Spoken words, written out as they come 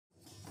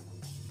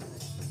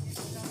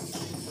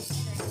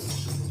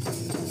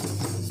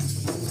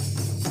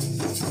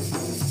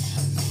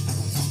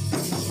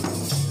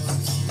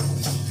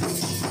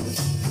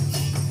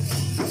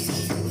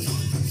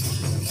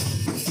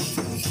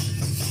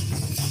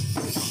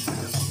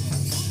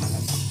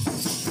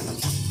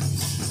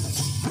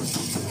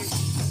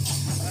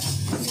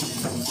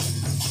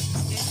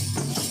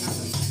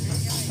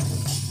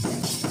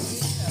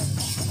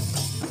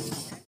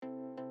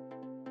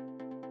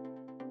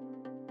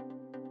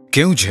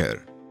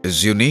Keonjhar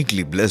is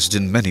uniquely blessed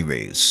in many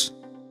ways.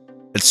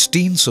 Its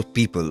teens of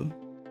people,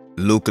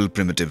 local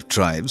primitive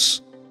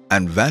tribes,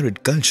 and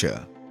varied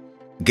culture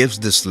gives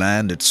this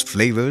land its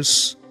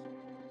flavors,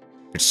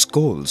 its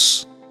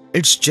skulls,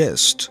 its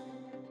jest,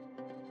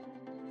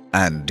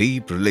 and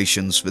deep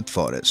relations with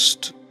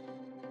forest.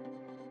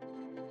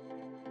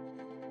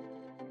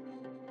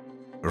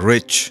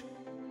 Rich,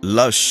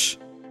 lush,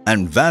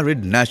 and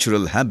varied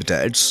natural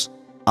habitats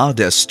are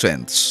their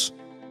strengths,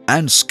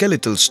 and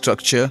skeletal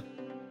structure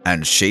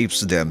and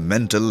shapes their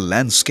mental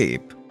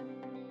landscape.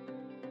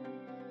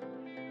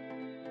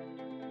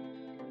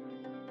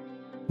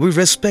 We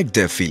respect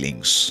their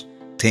feelings,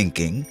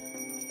 thinking,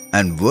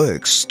 and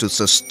works to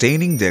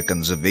sustaining their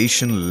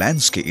conservation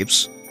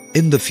landscapes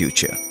in the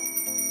future.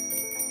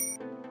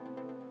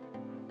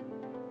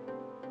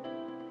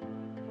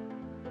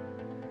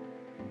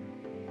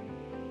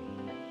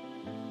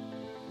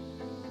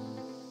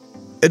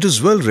 It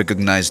is well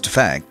recognized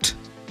fact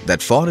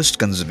that forest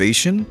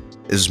conservation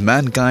is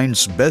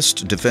mankind's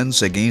best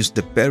defense against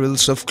the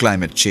perils of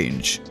climate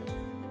change.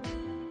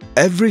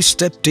 Every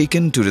step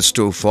taken to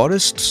restore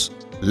forests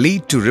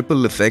lead to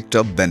ripple effect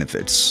of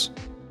benefits.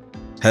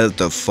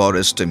 Health of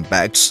forest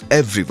impacts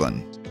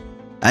everyone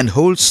and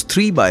holds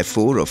 3 by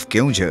 4 of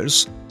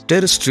Keonjhar's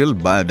terrestrial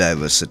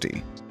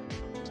biodiversity.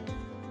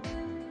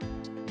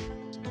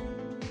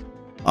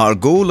 Our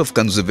goal of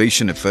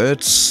conservation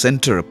efforts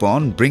center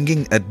upon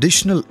bringing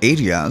additional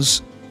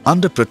areas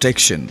under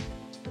protection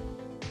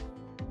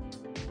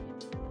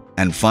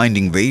and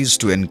finding ways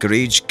to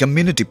encourage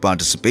community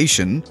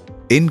participation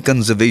in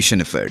conservation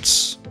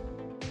efforts.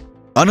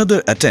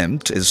 Another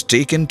attempt is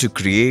taken to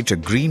create a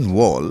green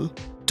wall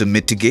to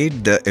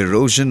mitigate the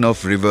erosion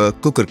of river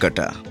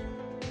Kukurkata.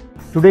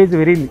 Today is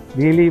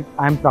really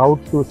I'm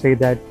proud to say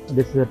that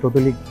this is a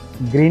totally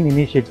green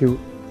initiative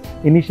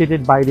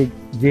initiated by the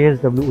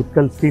JSW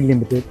Utkal Steel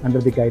Limited under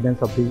the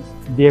guidance of the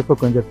JSW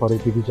Keonjhar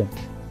Forest Division.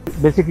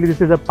 Basically,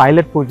 this is a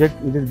pilot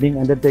project which is being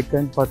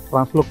undertaken for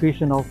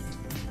translocation of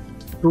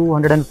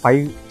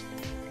 205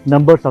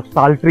 numbers of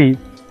sal trees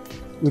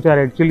which are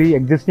actually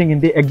existing in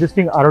the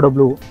existing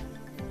ROW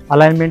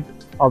alignment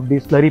of the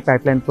Slurry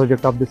Pipeline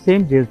project of the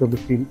same JSW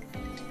Steel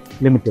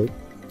Limited.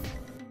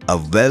 A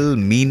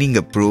well-meaning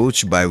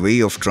approach by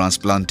way of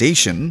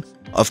transplantation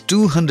of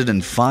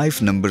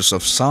 205 numbers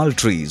of sal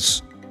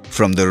trees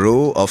from the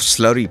row of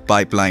Slurry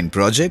Pipeline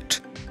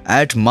project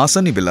at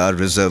Masinabila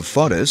Reserve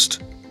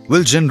Forest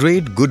will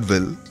generate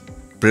goodwill,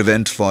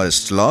 prevent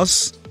forest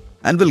loss,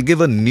 and will give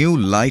a new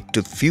light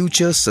to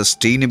future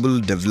sustainable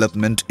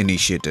development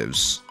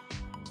initiatives.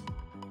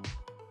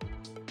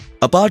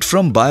 Apart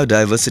from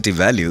biodiversity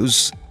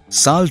values,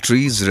 sal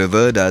trees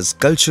revered as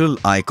cultural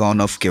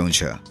icon of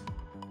Keonjhar,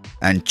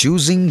 and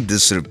choosing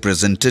this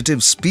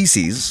representative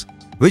species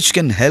which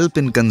can help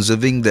in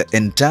conserving the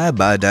entire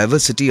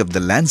biodiversity of the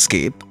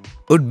landscape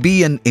would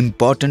be an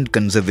important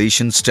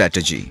conservation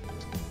strategy.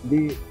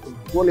 The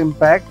whole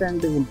impact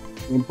and the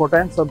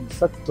importance of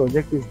such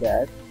project is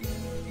that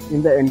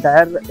in the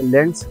entire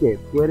landscape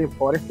where a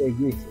forest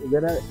exists,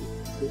 there are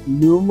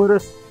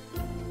numerous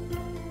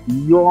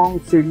young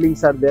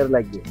seedlings are there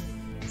like this.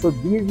 So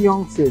these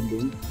young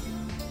seedlings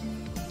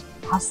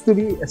has to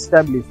be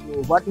established.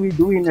 What we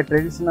do in a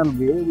traditional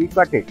way, we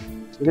cut it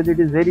because it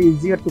is very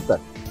easier to cut.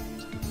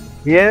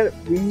 Here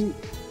we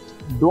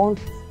don't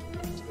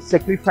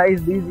sacrifice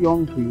these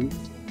young trees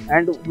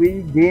and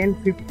we gain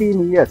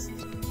 15 years.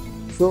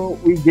 So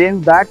we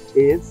gain that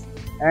age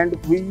and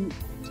we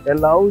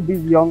allow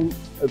these young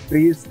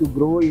trees to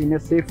grow in a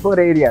safer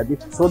area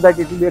so that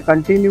it will be a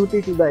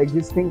continuity to the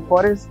existing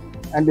forest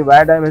and the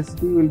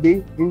biodiversity will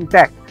be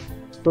intact.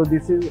 So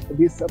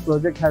this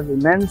project has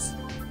immense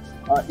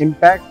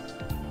impact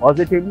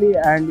positively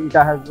and it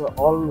has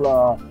all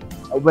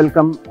a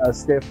welcome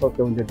step for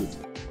Keonjhar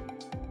district.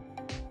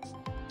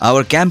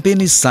 Our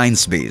campaign is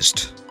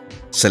science-based.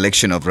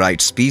 Selection of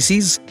right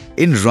species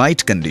in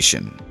right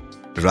condition,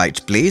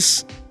 right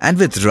place, and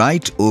with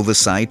right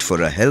oversight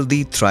for a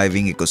healthy,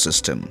 thriving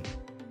ecosystem.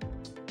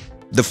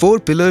 The 4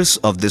 pillars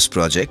of this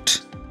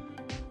project: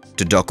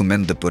 to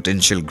document the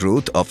potential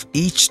growth of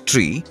each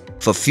tree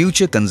for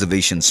future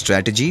conservation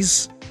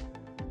strategies,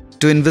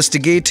 to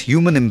investigate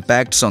human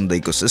impacts on the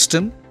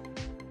ecosystem,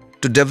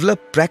 to develop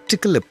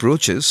practical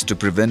approaches to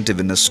prevent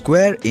even a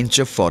square inch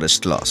of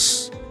forest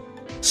loss,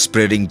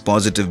 spreading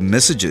positive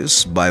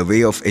messages by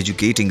way of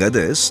educating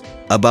others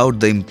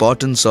about the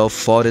importance of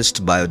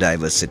forest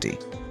biodiversity.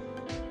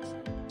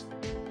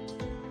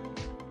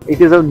 It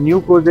is a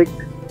new project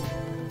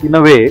in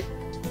a way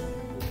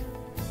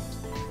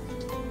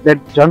that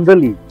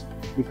generally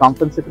the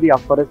compensatory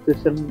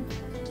afforestation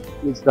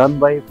is done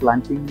by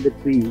planting the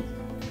trees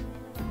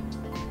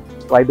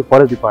by the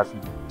forest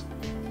department.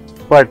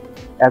 But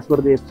as per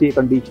the FCA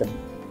condition,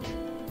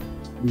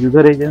 the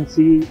user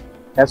agency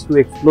has to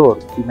explore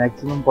the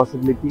maximum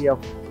possibility of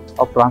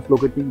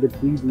translocating the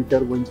trees which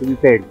are going to be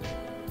felled.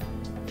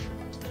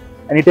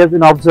 And it has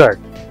been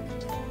observed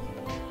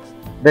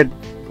that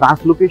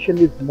translocation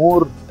is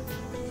more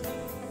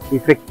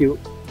effective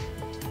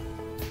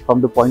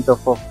from the point of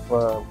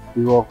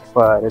view of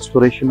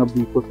restoration of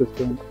the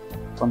ecosystem,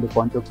 from the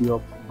point of view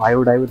of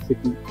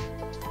biodiversity,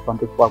 from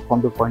the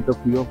point of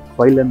view of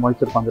soil and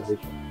moisture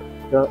conservation.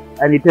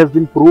 And it has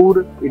been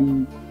proved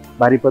in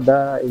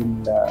Baripada,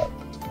 in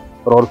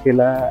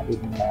Rourkela, in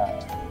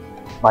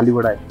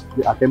Ballyvada,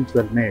 the attempts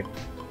were made.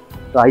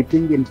 So I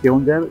think in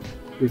Keonjhar,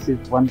 this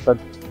is one such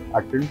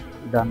attempt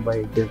done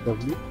by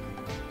JSW.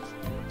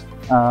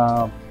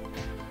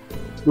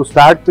 To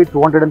start with,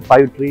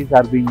 205 trees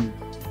are being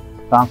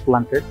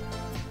transplanted.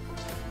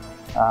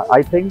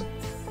 I think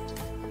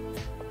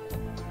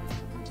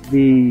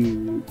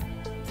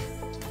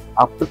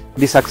after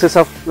the success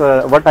of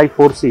what I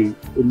foresee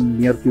in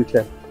near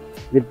future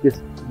with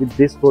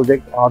this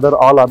project,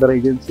 all other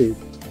agencies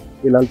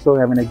will also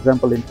have an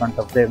example in front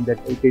of them that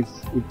it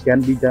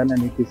can be done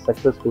and it is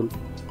successful.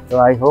 So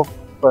I hope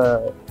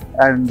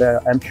and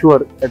I'm sure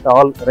that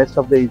all rest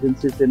of the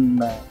agencies in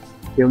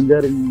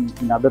Keonjhar,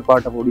 in other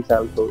part of Odisha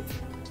also,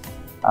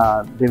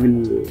 they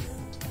will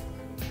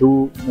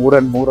do more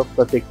and more of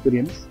such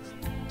experience,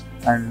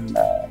 and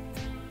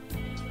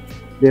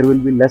there will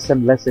be less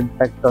and less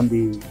impact on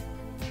the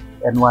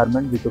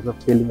environment because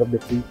of scaling of the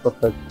trees for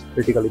such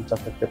critical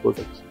infrastructure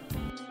projects.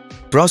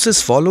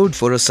 Process followed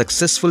for a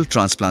successful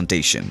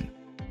transplantation.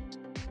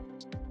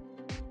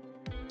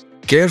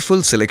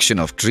 Careful selection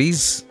of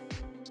trees,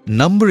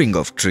 numbering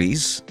of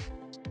trees,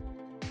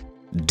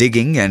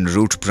 digging and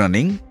root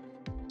pruning,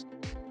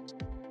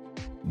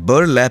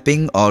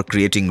 burlapping or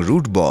creating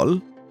root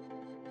ball,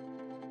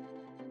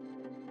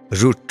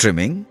 root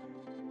trimming,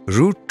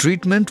 root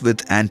treatment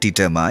with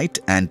anti-termite,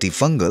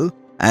 antifungal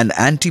and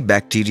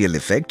antibacterial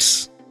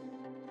effects,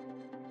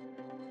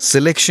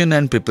 selection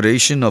and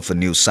preparation of a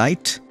new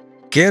site,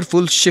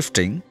 careful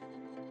shifting,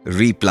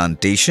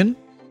 replantation,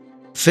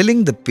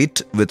 filling the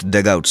pit with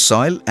dugout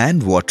soil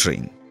and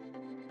watering.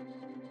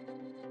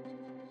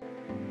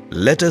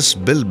 Let us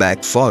build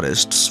back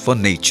forests for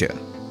nature.